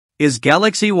Is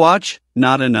Galaxy Watch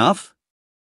not enough?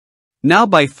 Now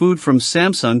buy food from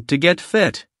Samsung to get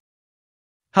fit.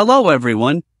 Hello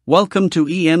everyone, welcome to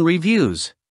EN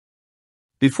Reviews.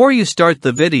 Before you start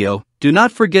the video, do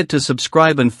not forget to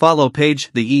subscribe and follow page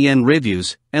The EN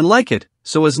Reviews, and like it,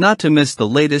 so as not to miss the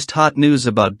latest hot news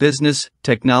about business,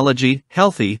 technology,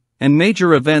 healthy, and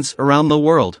major events around the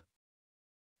world.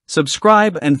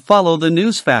 Subscribe and follow the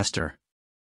news faster.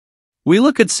 We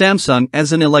look at Samsung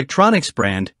as an electronics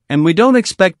brand, and we don't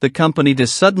expect the company to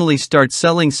suddenly start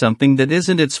selling something that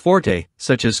isn't its forte,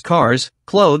 such as cars,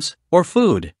 clothes, or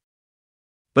food.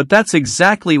 But that's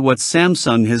exactly what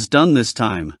Samsung has done this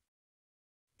time.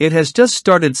 It has just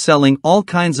started selling all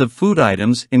kinds of food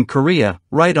items in Korea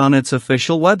right on its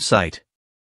official website.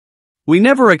 We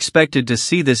never expected to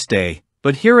see this day,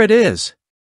 but here it is.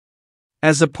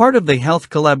 As a part of the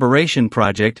health collaboration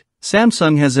project,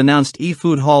 Samsung has announced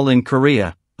eFood Hall in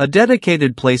Korea, a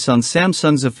dedicated place on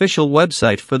Samsung's official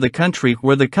website for the country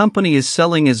where the company is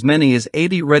selling as many as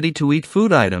 80 ready-to-eat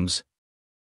food items.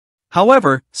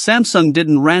 However, Samsung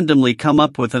didn't randomly come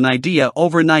up with an idea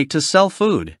overnight to sell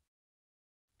food.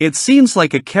 It seems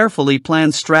like a carefully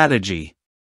planned strategy.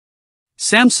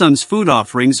 Samsung's food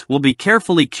offerings will be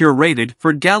carefully curated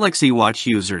for Galaxy Watch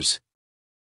users.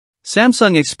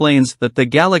 Samsung explains that the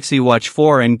Galaxy Watch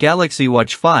 4 and Galaxy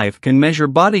Watch 5 can measure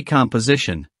body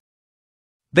composition.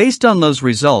 Based on those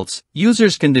results,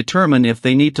 users can determine if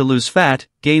they need to lose fat,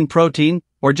 gain protein,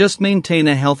 or just maintain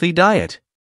a healthy diet.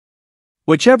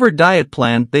 Whichever diet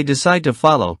plan they decide to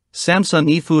follow,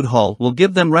 Samsung eFood Hall will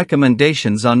give them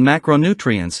recommendations on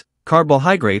macronutrients,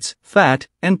 carbohydrates, fat,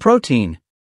 and protein.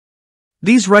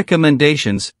 These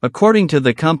recommendations, according to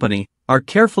the company, are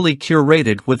carefully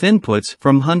curated with inputs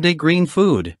from Hyundai Green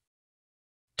Food.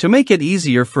 To make it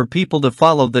easier for people to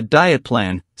follow the diet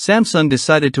plan, Samsung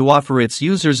decided to offer its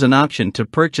users an option to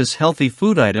purchase healthy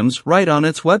food items right on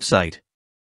its website.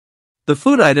 The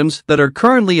food items that are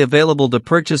currently available to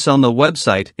purchase on the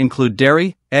website include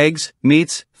dairy, eggs,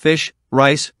 meats, fish,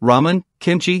 rice, ramen,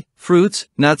 kimchi, fruits,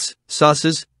 nuts,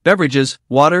 sauces, beverages,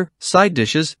 water, side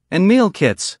dishes, and meal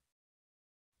kits.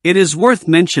 It is worth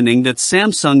mentioning that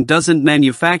Samsung doesn't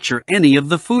manufacture any of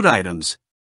the food items.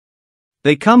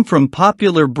 They come from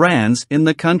popular brands in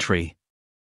the country.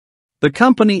 The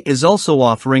company is also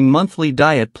offering monthly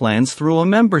diet plans through a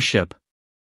membership.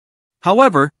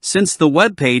 However, since the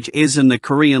webpage is in the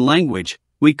Korean language,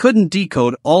 we couldn't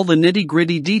decode all the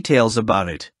nitty-gritty details about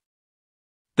it.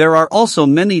 There are also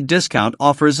many discount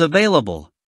offers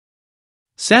available.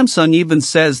 Samsung even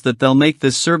says that they'll make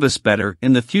this service better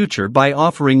in the future by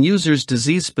offering users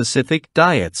disease-specific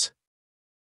diets.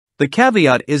 The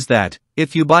caveat is that,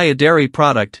 if you buy a dairy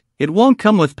product, it won't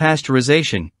come with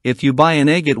pasteurization, if you buy an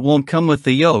egg it won't come with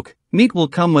the yolk, meat will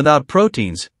come without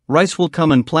proteins, rice will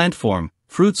come in plant form,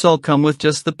 fruits all come with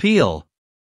just the peel.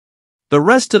 The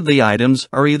rest of the items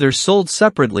are either sold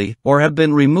separately or have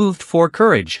been removed for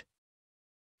courage.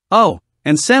 Oh,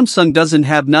 and Samsung doesn't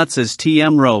have nuts as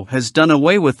TMRO has done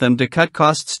away with them to cut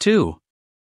costs too.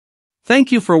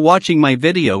 Thank you for watching my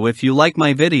video. If you like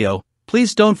my video,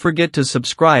 please don't forget to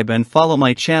subscribe and follow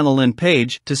my channel and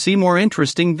page to see more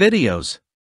interesting videos.